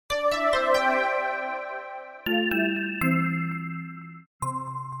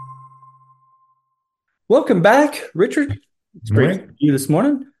Welcome back, Richard. It's Good great to see morning. you this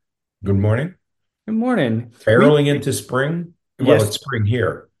morning. Good morning. Good morning. Barreling into spring. Well, Yes, it's spring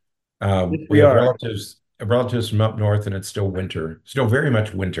here. yes, We we have are. relatives from up north, and it's still winter, still very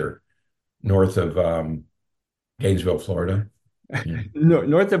much winter north of Gainesville, Florida. Yeah.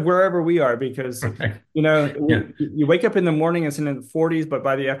 North of wherever we are, because Yeah. you wake up in the morning, it's in the 40s, but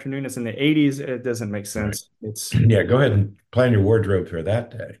by the afternoon, it's in the 80s. It doesn't make Right. sense. It's Yeah. Go ahead and plan your wardrobe for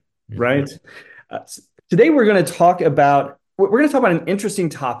that day. right. Today, we're going to talk about an interesting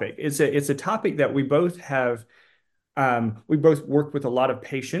topic. It's a topic that we both work with a lot of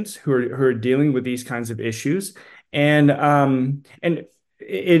patients who are dealing with these kinds of issues, and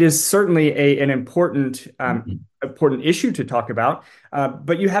it is certainly an important issue to talk about.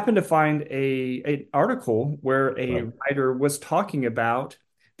 But you happen to find an article where a Right. writer was talking about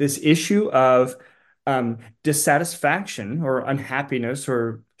this issue of dissatisfaction or unhappiness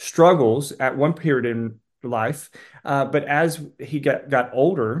or struggles at one period in life, but as he got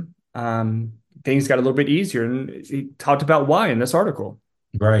older, things got a little bit easier, and he talked about why in this article.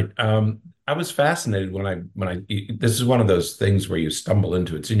 Right. I was fascinated when I this is one of those things where you stumble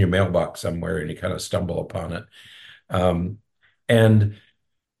into it. It's in your mailbox somewhere and you kind of stumble upon it. Um, and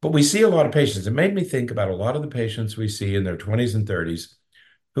But we see a lot of patients. It made me think about a lot of the patients we see in their 20s and 30s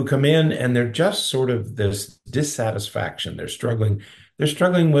who come in and they're just sort of this dissatisfaction. They're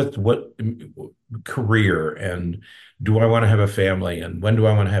struggling with what career and do I want to have a family and when do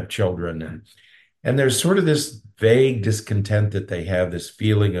I want to have children? And there's sort of this vague discontent that they have, this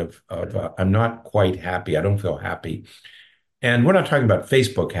feeling of I'm not quite happy. I don't feel happy. And we're not talking about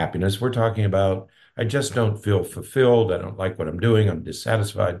Facebook happiness. We're talking about I just don't feel fulfilled. I don't like what I'm doing. I'm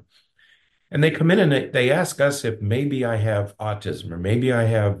dissatisfied. And they come in and they ask us if maybe I have autism or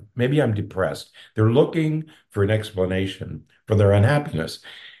maybe I'm depressed. They're looking for an explanation for their unhappiness.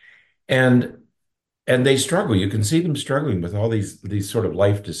 And and they struggle. You can see them struggling with all these sort of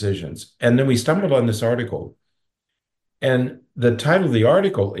life decisions. And then we stumbled on this article. And the title of the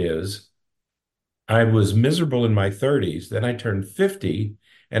article is I was miserable in my 30s, then I turned 50,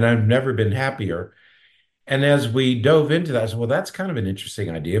 and I've never been happier. And as we dove into that, I said, well, that's kind of an interesting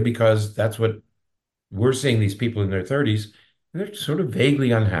idea because that's what we're seeing these people in their 30s, and they're sort of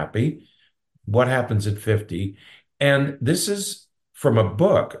vaguely unhappy. What happens at 50? And this is from a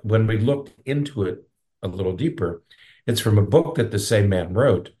book. When we looked into it a little deeper, it's from a book that the same man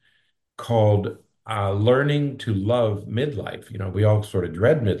wrote called Learning to Love Midlife. You know, we all sort of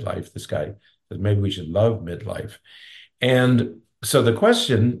dread midlife. This guy says maybe we should love midlife. And so the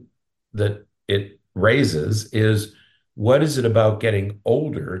question that it raises is what is it about getting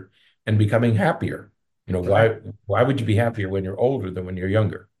older and becoming happier? You know, Right. why would you be happier when you're older than when you're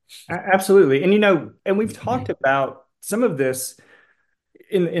younger? Absolutely. And we've talked about some of this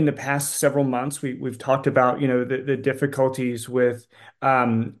in the past several months. We've talked about, the difficulties with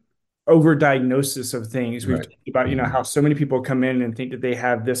overdiagnosis of things. We've Right. talked about, Mhm. how so many people come in and think that they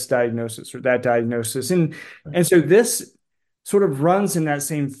have this diagnosis or that diagnosis. And Right. and so this sort of runs in that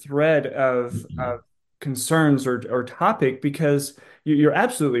same thread of Mhm. concerns or topic, because you're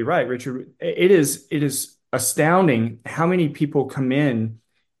absolutely right, Richard. It is astounding how many people come in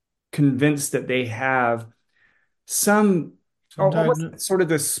convinced that they have some, or Sometimes. almost sort of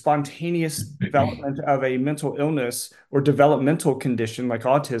the spontaneous development of a mental illness or developmental condition like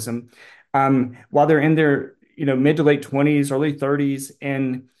autism, while they're in their, mid to late 20s, early 30s,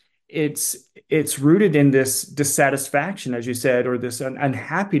 and it's rooted in this dissatisfaction, as you said, or this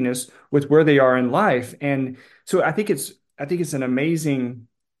unhappiness with where they are in life. And so I think it's an amazing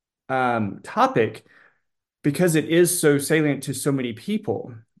topic because it is so salient to so many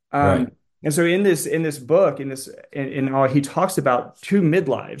people. Um, Right. and so in this book, in all, he talks about two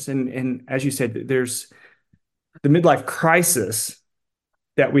midlives, and as you said, there's the midlife crisis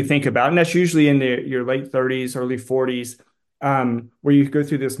that we think about, and that's usually in your late 30s, early 40s, where you go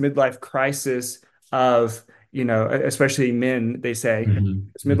through this midlife crisis of, especially men, they say,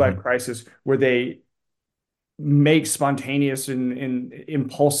 Mhm. this midlife Mhm. crisis where they make spontaneous and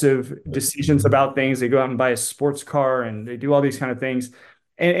impulsive Right. decisions Mhm. about things. They go out and buy a sports car and they do all these kind of things.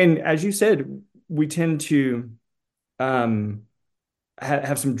 And as you said, we tend to um,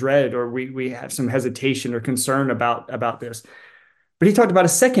 have some dread, or we have some hesitation or concern about this. But he talked about a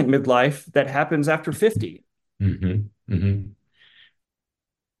second midlife that happens after 50. Mhm. Mhm.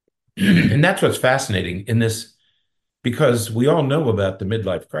 And that's what's fascinating in this because we all know about the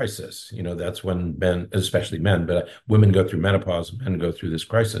midlife crisis. You know, that's when men, especially men, but women go through menopause, men go through this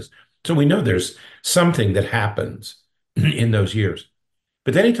crisis. So we know there's something that happens in those years.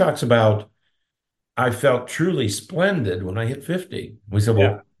 But then he talks about, I felt truly splendid when I hit 50. We said,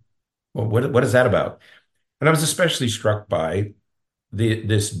 Yeah. well, what is that about? And I was especially struck by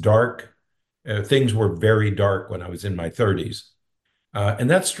this dark, things were very dark when I was in my 30s. And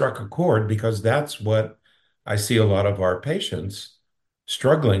that struck a chord because that's what I see a lot of our patients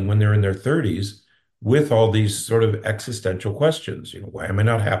struggling when they're in their 30s with all these sort of existential questions. Why am I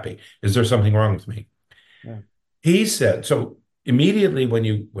not happy? Is there something wrong with me? Yeah. He said, so immediately when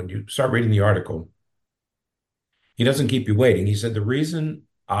you start reading the article, he doesn't keep you waiting. He said, the reason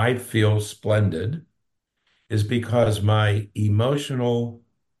I feel splendid is because my emotional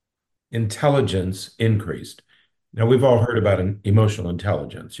intelligence increased. Now we've all heard about an emotional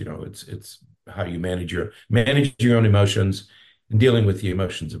intelligence. It's how you manage your own emotions and dealing with the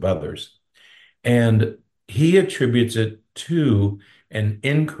emotions of others. And he attributes it to an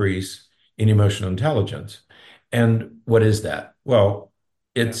increase in emotional intelligence. And what is that? Well,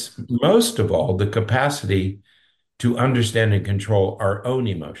 Yeah. it's most of all the capacity to understand and control our own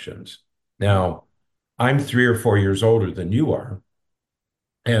emotions. Now, I'm 3 or 4 years older than you are,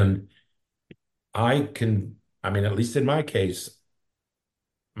 and I mean, at least in my case,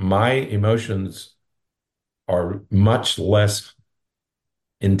 my emotions are much less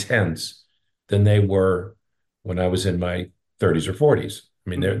intense than they were when I was in my 30s or 40s.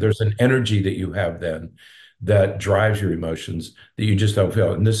 I mean, Mhm. there's an energy that you have then that drives your emotions that you just don't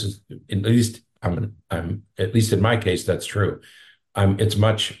feel. And this is at least I'm at least in my case, that's true. It's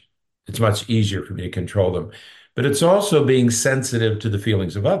much easier for me to control them. But it's also being sensitive to the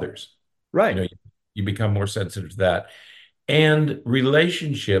feelings of others. You know, Right. you become more sensitive to that. And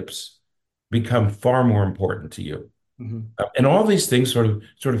relationships become far more important to you. Mhm. And all these things sort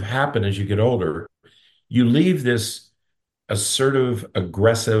of happen as you get older. You leave this assertive,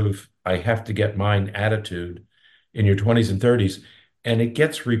 aggressive, I have to get mine attitude in your 20s and 30s, and it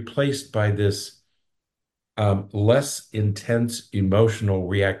gets replaced by this less intense emotional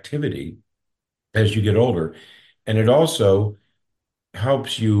reactivity as you get older. And it also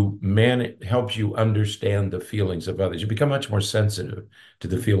helps you understand the feelings of others. You become much more sensitive to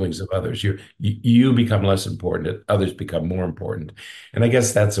the feelings of others. You become less important, others become more important. And I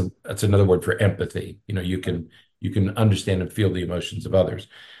guess that's another word for empathy. You can understand and feel the emotions of others.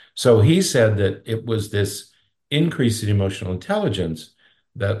 So he said that it was this increase in emotional intelligence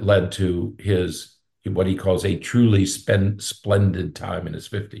that led to his what he calls a truly splendid time in his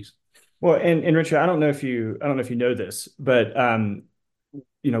 50s. Well, and Richard, I don't know if you know this, but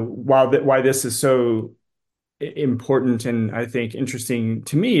why this is so important and I think interesting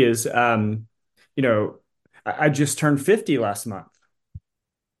to me is, you know, I just turned 50 last month.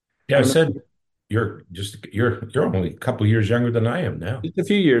 Yeah, I I don't said know, you're only a couple years younger than I am now. just a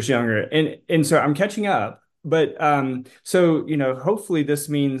few years younger, and so I'm catching up. But so hopefully this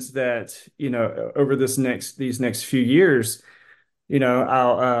means that over these next few years,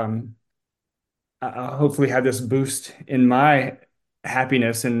 I'll hopefully have this boost in my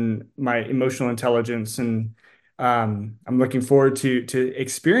happiness and my emotional intelligence, and I'm looking forward to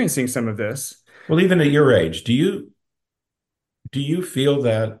experiencing some of this. Well, even at your age, do you feel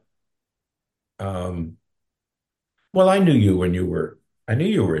that um well, I knew you were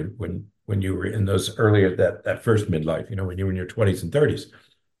when you were in those earlier that first midlife, when you were in your 20s and 30s.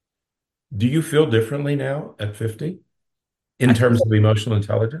 Do you feel differently now at 50 in I think terms of emotional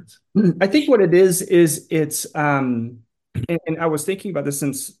intelligence? I think what it is it's and I was thinking about this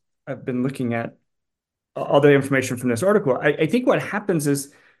since I've been looking at all the information from this article. I think what happens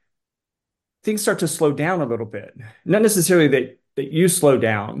is things start to slow down a little bit. Not necessarily that you slow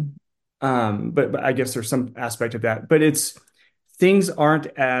down, but I guess there's some aspect of that. But it's things aren't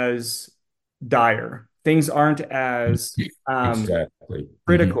as dire. Things aren't as Exactly. Mhm.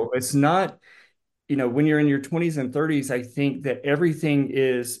 critical. It's not, when you're in your 20s and 30s, I think that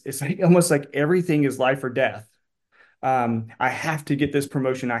it's like almost like everything is life or death. I have to get this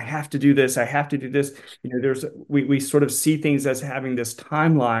promotion. I have to do this. I have to do this. We sort of see things as having this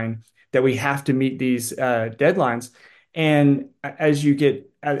timeline that we have to meet these deadlines. And as we get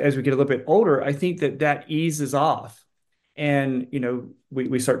a little bit older, I think that eases off, and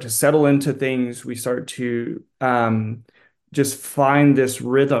we start to settle into things. We start to just find this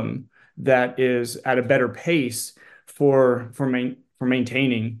rhythm that is at a better pace for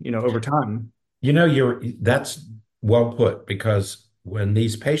maintaining over time. That's well put because when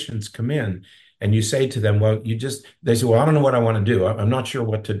these patients come in and you say to them, well, they say, well, I don't know what I want to do. I'm not sure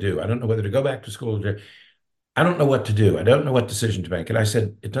what to do. I don't know whether to go back to school. I don't know what to do. I don't know what decision to make. And I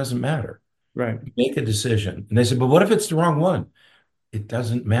said, it doesn't matter. Right. Make a decision. And they said, but what if it's the wrong one? It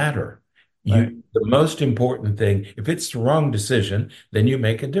doesn't matter. Right. The most important thing, if it's the wrong decision, then you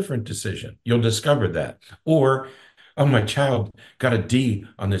make a different decision. You'll discover that. Or, oh, my child got a D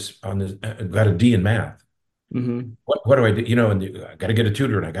got a D in math. Hmm. What do I do? And I got to get a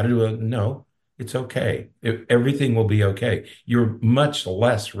tutor and I got to do a no. It's okay. Everything will be okay. You're much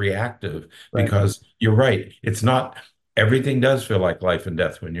less reactive Right. because you're right. It's not everything does feel like life and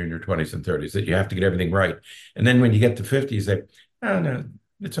death when you're in your 20s and 30s, that you have to get everything right. And then when you get to 50, you say, oh, no,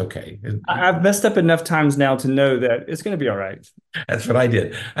 it's okay. I've messed up enough times now to know that it's going to be all right. That's what I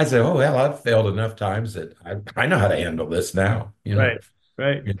did. I said, oh, well, I've failed enough times that I know how to handle this now, you know? Right.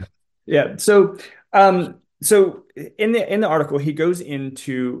 Right. You know? Yeah. So in the article, he goes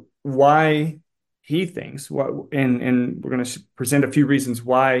into why he thinks what, and we're going to present a few reasons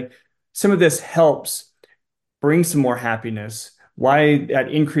why some of this helps bring some more happiness, why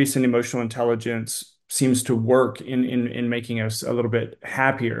that increase in emotional intelligence seems to work in making us a little bit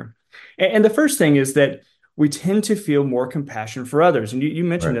happier. And the first thing is that we tend to feel more compassion for others. And you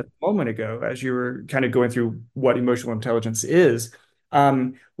mentioned Right. it a moment ago as you were kind of going through what emotional intelligence is.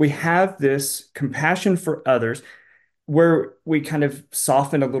 We have this compassion for others where we kind of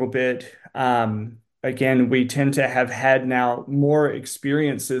soften a little bit. Again, we tend to have had now more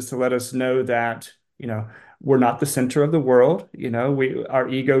experiences to let us know that, we're not the center of the world. Our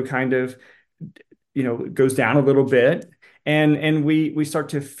ego kind of, goes down a little bit, and we start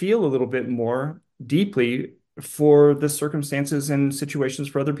to feel a little bit more deeply for the circumstances and situations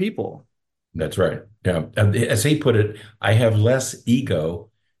for other people. That's right. Yeah. And as he put it, I have less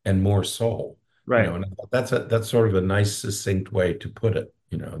ego and more soul. Right. And that's sort of a nice, succinct way to put it,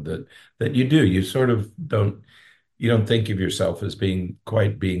 that you do. You don't think of yourself as being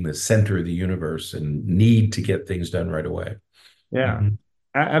the center of the universe and need to get things done right away. Yeah. Mhm.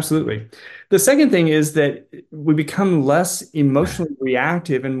 Absolutely. The second thing is that we become less emotionally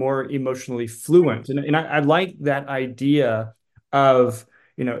reactive and more emotionally fluent. And I like that idea of,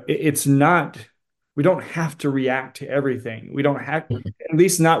 it's not, we don't have to react to everything. We don't have, at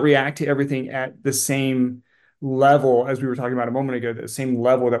least not react to everything at the same level as we were talking about a moment ago, the same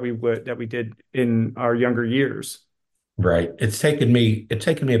level that we did in our younger years. Right. It's taken me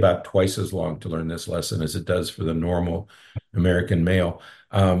about twice as long to learn this lesson as it does for the normal American male.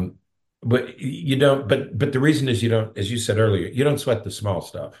 Um, but you don't, but the reason is you don't, as you said earlier, you don't sweat the small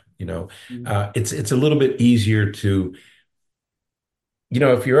stuff, it's a little bit easier to,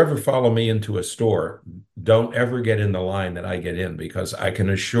 if you ever follow me into a store, don't ever get in the line that I get in because I can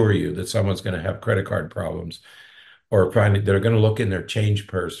assure you that someone's going to have credit card problems or finding they're going to look in their change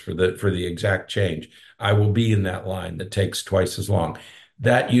purse for the exact change. I will be in that line that takes twice as long.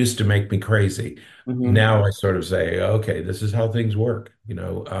 That used to make me crazy. Mhm. Now I sort of say, okay, this is how things work.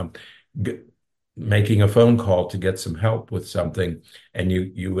 G- Making a phone call to get some help with something, and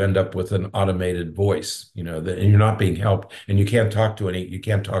you end up with an automated voice, and you're not being helped, and you can't talk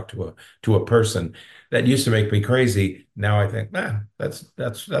to a person. That used to make me crazy. Now I think,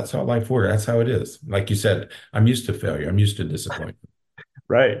 that's how life works. That's how it is. Like you said, I'm used to failure. I'm used to disappointment.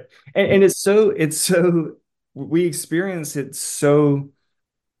 Right. And it's so we experience it so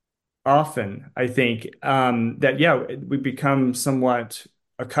often, I think, that yeah, we become somewhat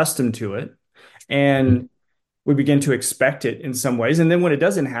accustomed to it and we begin to expect it in some ways. And then when it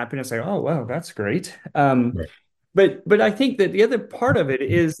doesn't happen, it's like, oh wow, that's great. Right. But I think that the other part of it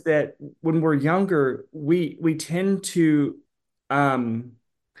is that when we're younger, we tend to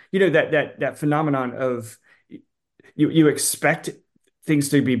that phenomenon of you expect things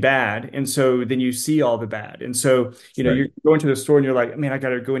to be bad, and so then you see all the bad, and so Right. you're going to the store and you're like, man, I got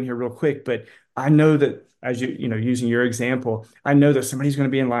to go in here real quick, but I know that as using your example, I know that somebody's going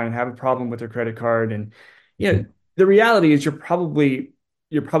to be in line and have a problem with their credit card, and the reality is you're probably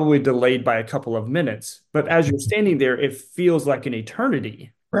delayed by a couple of minutes, but as you're standing there, it feels like an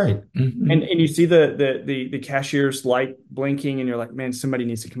eternity. Right. And you see the cashier's light blinking, and you're like, man, somebody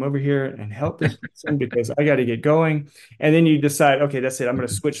needs to come over here and help this person because I got to get going. And then you decide, okay, that's it. I'm going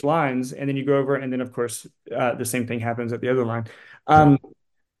to switch lines, and then you go over, and then of course the same thing happens at the other line. Right. Um,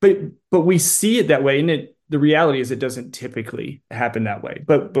 but we see it that way, and the reality is it doesn't typically happen that way.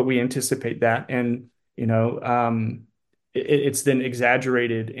 But we anticipate that, and it's then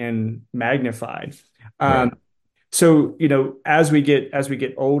exaggerated and magnified. Right. So, as we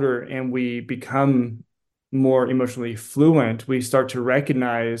get older and we become more emotionally fluent, we start to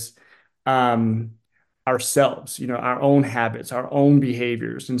recognize um, ourselves, our own habits, our own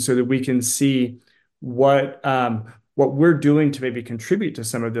behaviors, and so that we can see what we're doing to maybe contribute to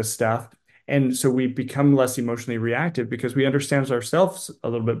some of this stuff. And so we become less emotionally reactive because we understand ourselves a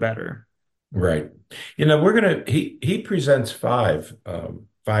little bit better. Right. He presents five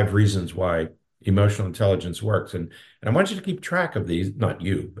reasons why emotional intelligence works. And I want you to keep track of these, not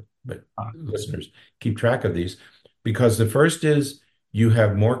you, but Uh, listeners, keep track of these because the first is you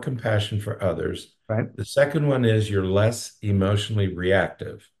have more compassion for others. Right. The second one is you're less emotionally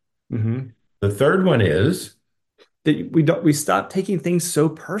reactive. Hmm. The third one is, That we stop taking things so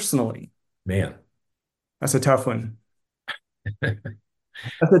personally. man, That's a tough one.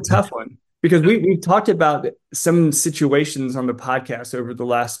 That's a tough one because we've talked about some situations on the podcast over the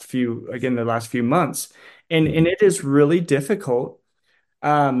last few months, and it is really difficult,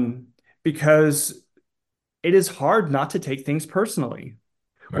 um, because it is hard not to take things personally.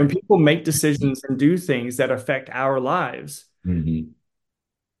 When right. people make decisions and do things that affect our lives, Mhm.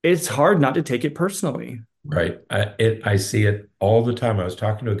 it's hard not to take it personally. Right. I see it all the time. I was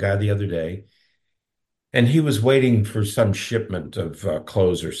talking to a guy the other day, and he was waiting for some shipment of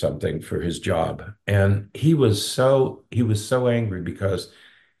clothes or something for his job, and he was so angry because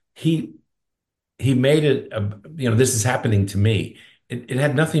he he made it. This is happening to me. It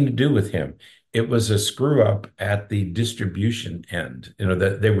had nothing to do with him. It was a screw up at the distribution end.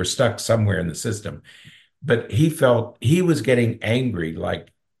 That they were stuck somewhere in the system, but he felt he was getting angry,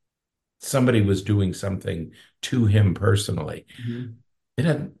 like somebody was doing something to him personally. Mhm.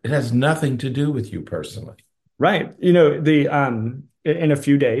 It has nothing to do with you personally. Right. In a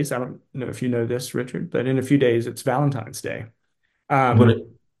few days, I don't know if you know this, Richard, but in a few days it's Valentine's Day. But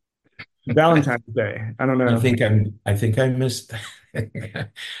Um, Valentine's Day. I don't know. I think I missed. I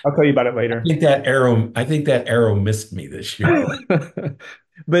I'll tell you about it later. I think that arrow missed me this year.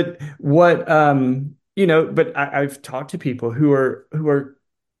 But but I've talked to people who are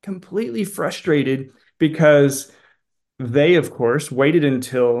completely frustrated because they, of course, waited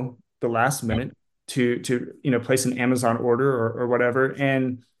until the last minute to place an Amazon order or whatever,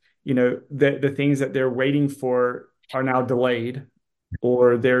 and the things that they're waiting for are now delayed,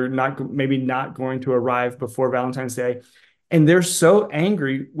 or they're not maybe not going to arrive before Valentine's Day, and they're so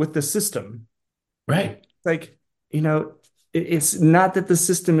angry with the system. Right. Like, it's not that the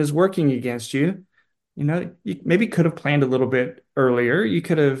system is working against you. You maybe could have planned a little bit earlier. You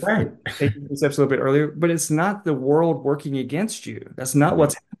could have Right. taken the steps a little bit earlier, but it's not the world working against you. That's not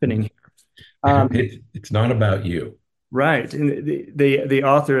what's happening here. It's not about you. Right. And the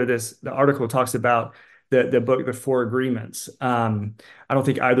author of the article talks about the book, The Four Agreements. I don't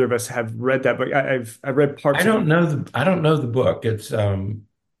think either of us have read that book. I've read parts of it. I don't know the book. It's Don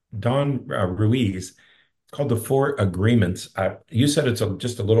Ruiz. It's called The Four Agreements. You said it's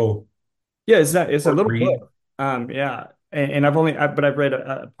just a little Yeah, it's a short little read. book. Yeah, and but I've read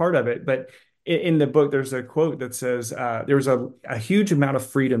a part of it. But in the book, there's a quote that says, "There's a huge amount of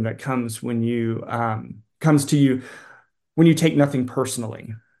freedom that comes to you when you take nothing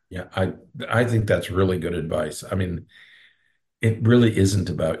personally." Yeah, I think that's really good advice. I mean, it really isn't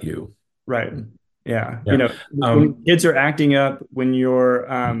about you. Right. Yeah. Yeah. When Um, kids are acting up, when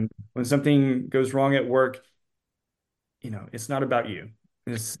something goes wrong at work, it's not about you.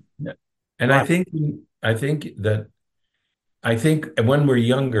 It's yeah. And life. I think when we're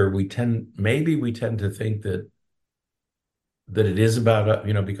younger, we tend to think that it is about,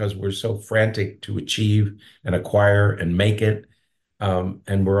 because we're so frantic to achieve and acquire and make it.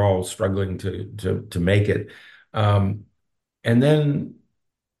 And we're all struggling to make it. Um, and then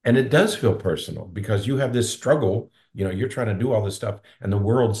And it does feel personal because you have this struggle. You're trying to do all this stuff, and the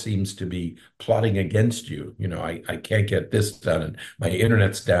world seems to be plotting against you. I can't get this done, and my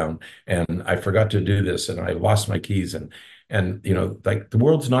internet's down, and I forgot to do this, and I lost my keys, and like the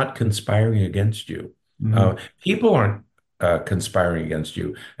world's not conspiring against you. Mhm. People aren't conspiring against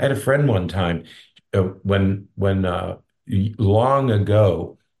you. I had a friend one time, when long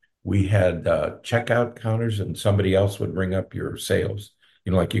ago we had checkout counters, and somebody else would ring up your sales.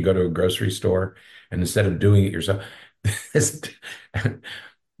 Like you go to a grocery store, and instead of doing it yourself, this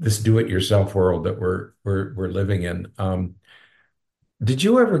this do-it-yourself world that we're living in. Did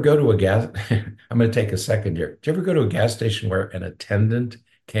you ever go to a gas? I'm going to take a second here. Did you ever go to a gas station where an attendant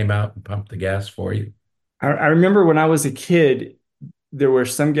came out and pumped the gas for you? I remember when I was a kid, there were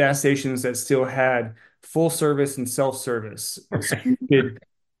some gas stations that still had full service and self-service. So you could,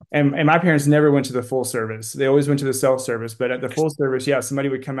 and my parents never went to the full service. They always went to the self-service. But at the full service, yeah, somebody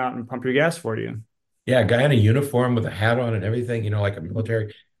would come out and pump your gas for you. Yeah, a guy in a uniform with a hat on and everything, like a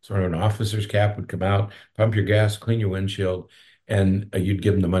military, sort of an officer's cap would come out, pump your gas, clean your windshield, and you'd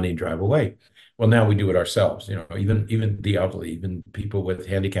give them the money and drive away. Well, now we do it ourselves. Even the elderly, even people with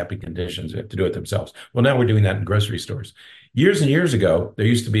handicapping conditions have to do it themselves. Well, now we're doing that in grocery stores. Years and years ago, there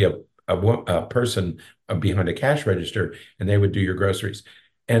used to be a person behind a cash register, and they would do your groceries.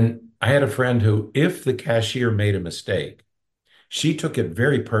 And I had a friend who, if the cashier made a mistake, she took it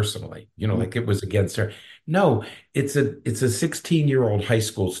very personally, like it was against her. No, it's a 16-year-old high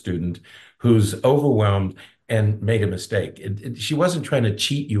school student who's overwhelmed, and made a mistake. She wasn't trying to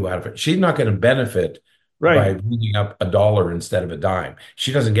cheat you out of it. She's not going to benefit by Right. ringing up a dollar instead of a dime.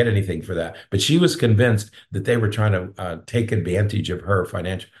 She doesn't get anything for that. But she was convinced that they were trying to take advantage of her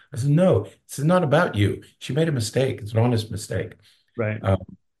financial. I said, no, this is not about you. She made a mistake. It's an honest mistake. Right. Um,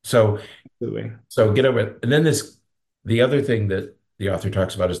 so Absolutely. so get over it. And then the other thing that the author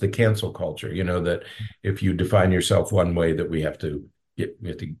talks about is the cancel culture. That if you define yourself one way, that we have to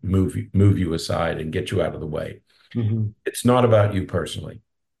move you aside and get you out of the way. Mhm. It's not about you personally.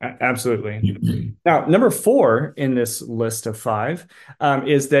 Absolutely. Now, number four in this list of five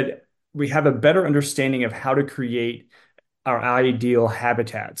is that we have a better understanding of how to create our ideal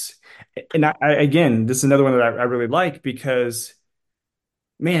habitats. And again, this is another one that I really like because,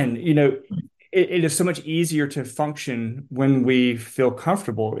 man, it is so much easier to function when we feel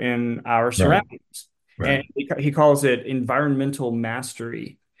comfortable in our Right, surroundings. And right, he calls it environmental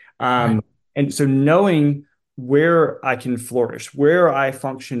mastery. right. Um, and so knowing where I can flourish, where I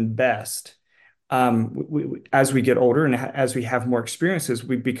function best, as we get older and as we have more experiences,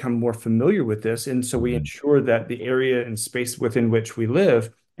 we become more familiar with this. And so we Mhm. ensure that the area and space within which we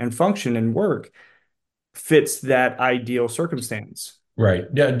live and function and work fits that ideal circumstance. Right.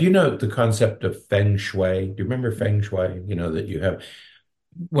 Yeah. Do you know the concept of feng shui? Do you remember feng shui? That you have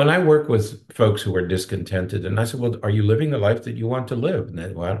when I work with folks who are discontented, and I said, well, are you living the life that you want to live? And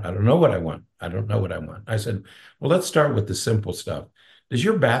they, well, I don't know what I want. I don't know what I want. I said, well, let's start with the simple stuff. Does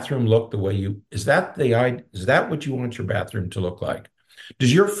your bathroom look the way is that what you want your bathroom to look like?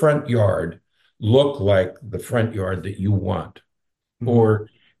 Does your front yard look like the front yard that you want? Mhm. Or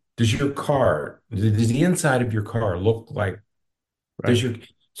does the inside of your car look like, does Right. your,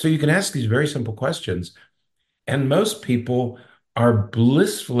 so you can ask these very simple questions. And most people are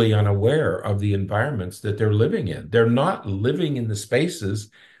blissfully unaware of the environments that they're living in. They're not living in the spaces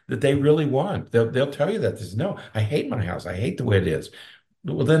that they really want. They'll tell you that. They say, no, I hate my house. I hate the way it is.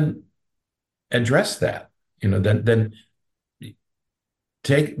 Well, then address that. Then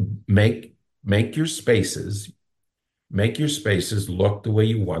take make make your spaces make your spaces look the way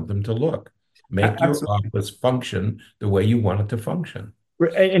you want them to look. Make your Absolutely. office function the way you want it to function.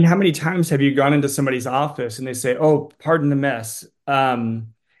 And how many times have you gone into somebody's office and they say, "Oh, pardon the mess,"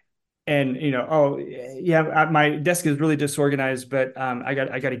 and "Oh, yeah, my desk is really disorganized, but I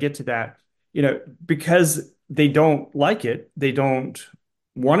got to get to that," because they don't like it, they don't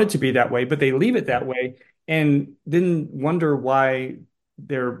want it to be that way, but they leave it that way, and then wonder why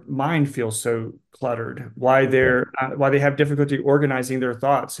their mind feels so cluttered, why they have difficulty organizing their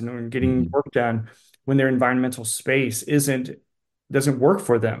thoughts and getting Mhm. work done when their environmental space isn't doesn't work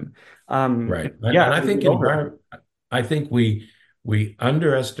for them. Right. Yeah, And as we get older. I think we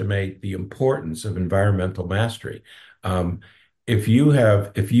underestimate the importance of environmental mastery. Um, if you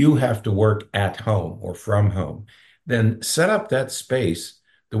have to work at home or from home, then set up that space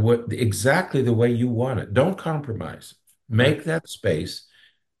exactly the way you want it. Don't compromise. Right. Make that space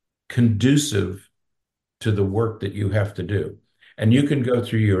conducive to the work that you have to do. And you can go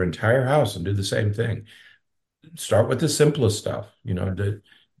through your entire house and do the same thing. Start with the simplest stuff.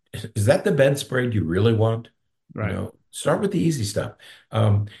 Is that the bedspread you really want? Right. Start with the easy stuff.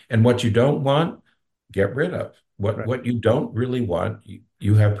 And what you don't want, get rid of. Right. What you don't really want,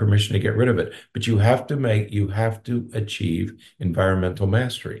 you have permission to get rid of it. But you have to achieve environmental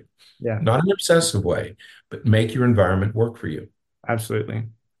mastery. Yeah, Not in an obsessive way, but make your environment work for you. absolutely.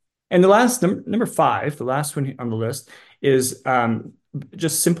 And the last number five, the last one on the list is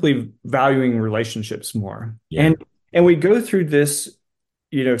just simply valuing relationships more. Yeah. And we go through this,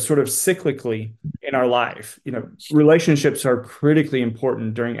 sort of cyclically in our life. Relationships are critically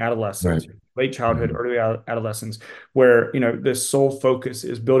important during Right. adolescence, late childhood, Mhm. early adolescence, where the sole focus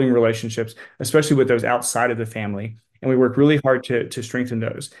is building relationships, especially with those outside of the family. And we work really hard to strengthen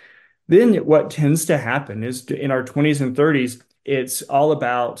those. Then what tends to happen is in our 20s and 30s, it's all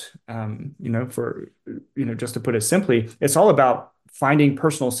about, just to put it simply, it's all about finding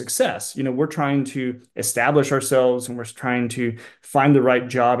personal success. We're trying to establish ourselves and we're trying to find the right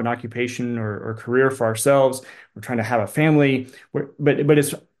job and occupation or career for ourselves. We're trying to have a family, but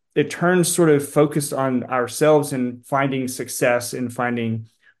it turns sort of focused on ourselves and finding success and finding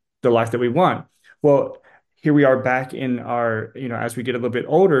the life that we want. Well, here we are back in our, as we get a little bit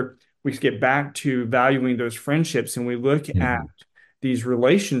older, we get back to valuing those friendships and we look at Mhm. these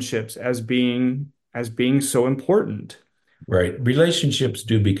relationships as being so important. Right. Relationships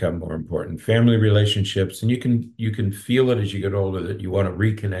do become more important. Family relationships, and you can feel it as you get older that you want to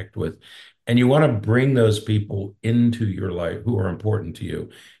reconnect with, and you want to bring those people into your life who are important to you.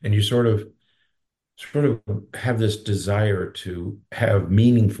 And you sort of have this desire to have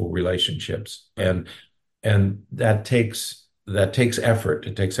meaningful relationships. Right. and that takes effort.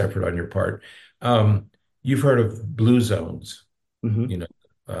 It takes effort on your part. Um, you've heard of blue zones, you Hmm.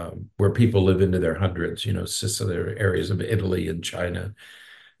 know, where people live into their hundreds, Sicily, areas of Italy and China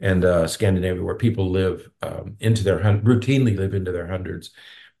and Scandinavia, where people live routinely live into their hundreds.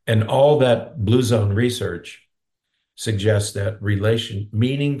 And all that blue zone research suggests that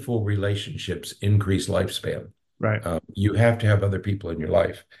meaningful relationships increase lifespan. Right. You have to have other people in your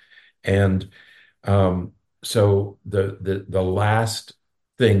life. And um, so the last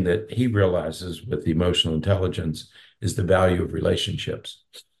thing that he realizes with emotional intelligence is the value of relationships.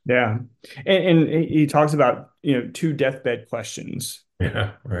 Yeah. And he talks about, two deathbed questions.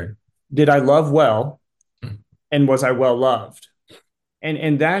 Yeah, right. Did I love well? And was I well loved?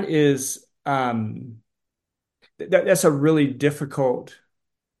 And that is that's a really difficult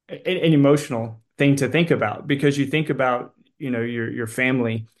and emotional thing to think about, because you think about, your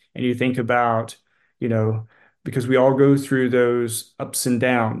family, and you think about, you know, because we all go through those ups and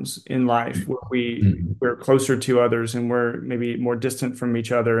downs in life where Mhm. we're closer to others and we're maybe more distant from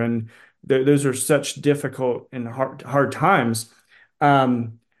each other, and those are such difficult and hard times.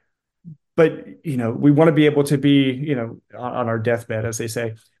 Um, but we want to be able to be, on our deathbed, as they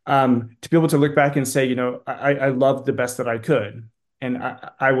say, to be able to look back and say, I loved the best that I could, and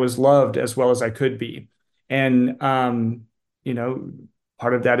I was loved as well as I could be. And you know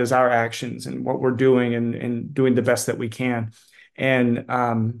part of that is our actions and what we're doing, and doing the best that we can. And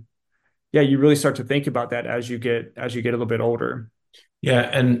yeah, you really start to think about that as you get a little bit older. Yeah,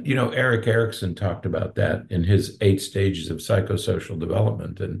 and Eric Erickson talked about that in his 8 stages of psychosocial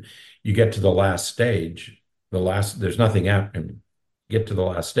development. And you get to the last stage, there's nothing happening. Get to the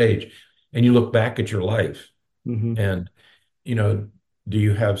last stage, and you look back at your life, Hmm. and you know, do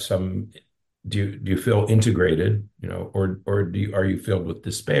you have some, do you feel integrated, or are you filled with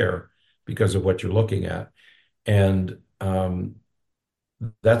despair because of what you're looking at? And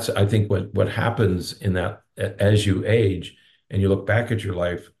that's, I think, what happens in that as you age and you look back at your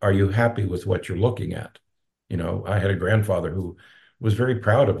life, are you happy with what you're looking at? I had a grandfather who was very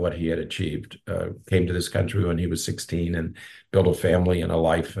proud of what he had achieved, came to this country when he was 16 and built a family and a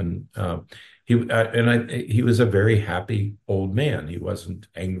life. And he was a very happy old man. He wasn't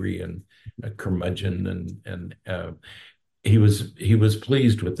angry and a curmudgeon, and he was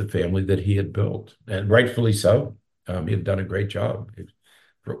pleased with the family that he had built, and rightfully so. He had done a great job.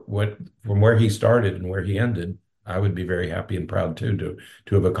 From where he started and where he ended, I would be very happy and proud too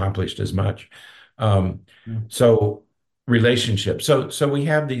to have accomplished as much. Um, so relationships. So we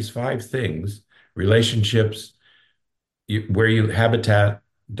have these 5 things: relationships, where you habitat,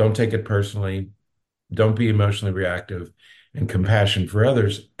 don't take it personally, don't be emotionally reactive, and compassion for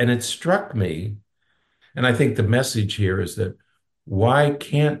others. And it struck me, and I think the message here is that why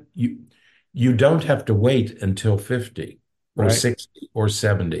can't you don't have to wait until 50 or Right. 60 or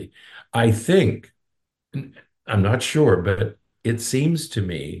 70. I think, I'm not sure, but it seems to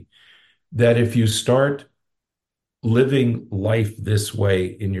me that if you start living life this way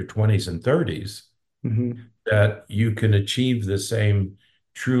in your 20s and 30s, Hmm. that you can achieve the same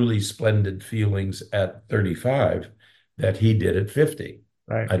truly splendid feelings at 35 that he did at 50.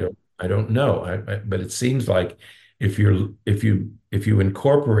 Right. I don't know. But it seems like if you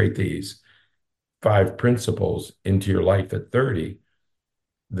incorporate these 5 principles into your life at 30,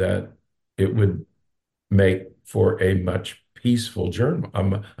 that it would make for a much peaceful journey,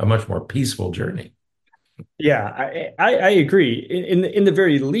 a much more peaceful journey. Yeah, I agree. In the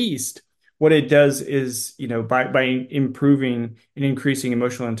very least, what it does is, by improving and increasing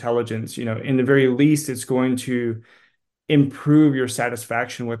emotional intelligence, in the very least, it's going to improve your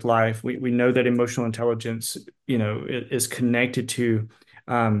satisfaction with life. We know that emotional intelligence, is connected to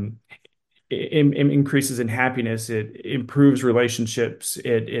um, increases in happiness. It improves relationships.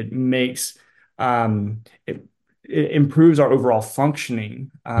 It improves our overall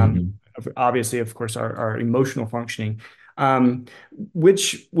functioning. Mhm. Obviously, of course, our emotional functioning, um,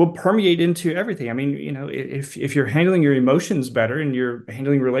 which will permeate into everything. I mean, if you're handling your emotions better, and you're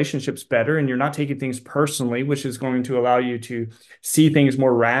handling relationships better, and you're not taking things personally, which is going to allow you to see things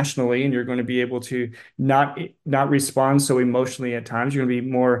more rationally, and you're going to be able to not respond so emotionally at times. You're going to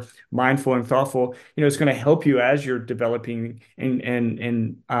be more mindful and thoughtful. It's going to help you as you're developing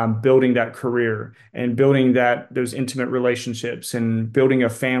and building that career, and building those intimate relationships, and building a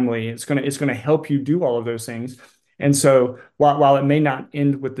family. It's going to help you do all of those things. And so, while it may not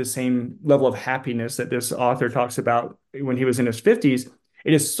end with the same level of happiness that this author talks about when he was in his 50s,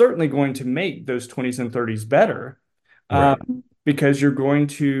 it is certainly going to make those 20s and 30s better, Right. because it's going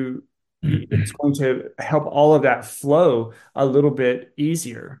to help all of that flow a little bit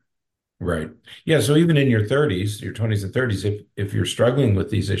easier. Right. Yeah. So even in your 30s, your 20s and 30s, if you're struggling with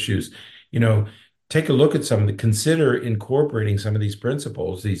these issues, you know, take a look at some of the, consider incorporating some of these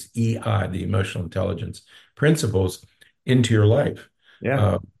principles, these EI, the emotional intelligence principles, into your life. Yeah,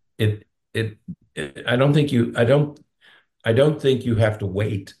 Uh, it, it, I don't think I don't think you have to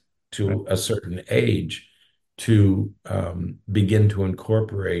wait right. to a certain age to begin to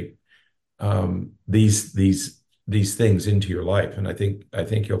incorporate these things into your life. And I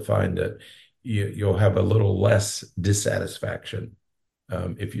think you'll find that you'll have a little less dissatisfaction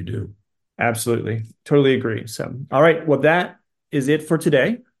if you do. Absolutely. Totally agree. So, all right. Well, that is it for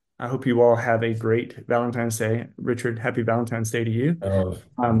today. I hope you all have a great Valentine's Day. Richard, happy Valentine's Day to you. Oh,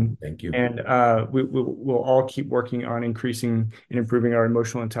 Um, thank you. and we'll all keep working on increasing and improving our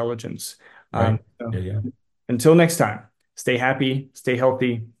emotional intelligence. Right. So Yeah, yeah. until next time, stay happy, stay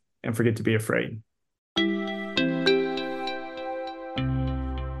healthy, and forget to be afraid.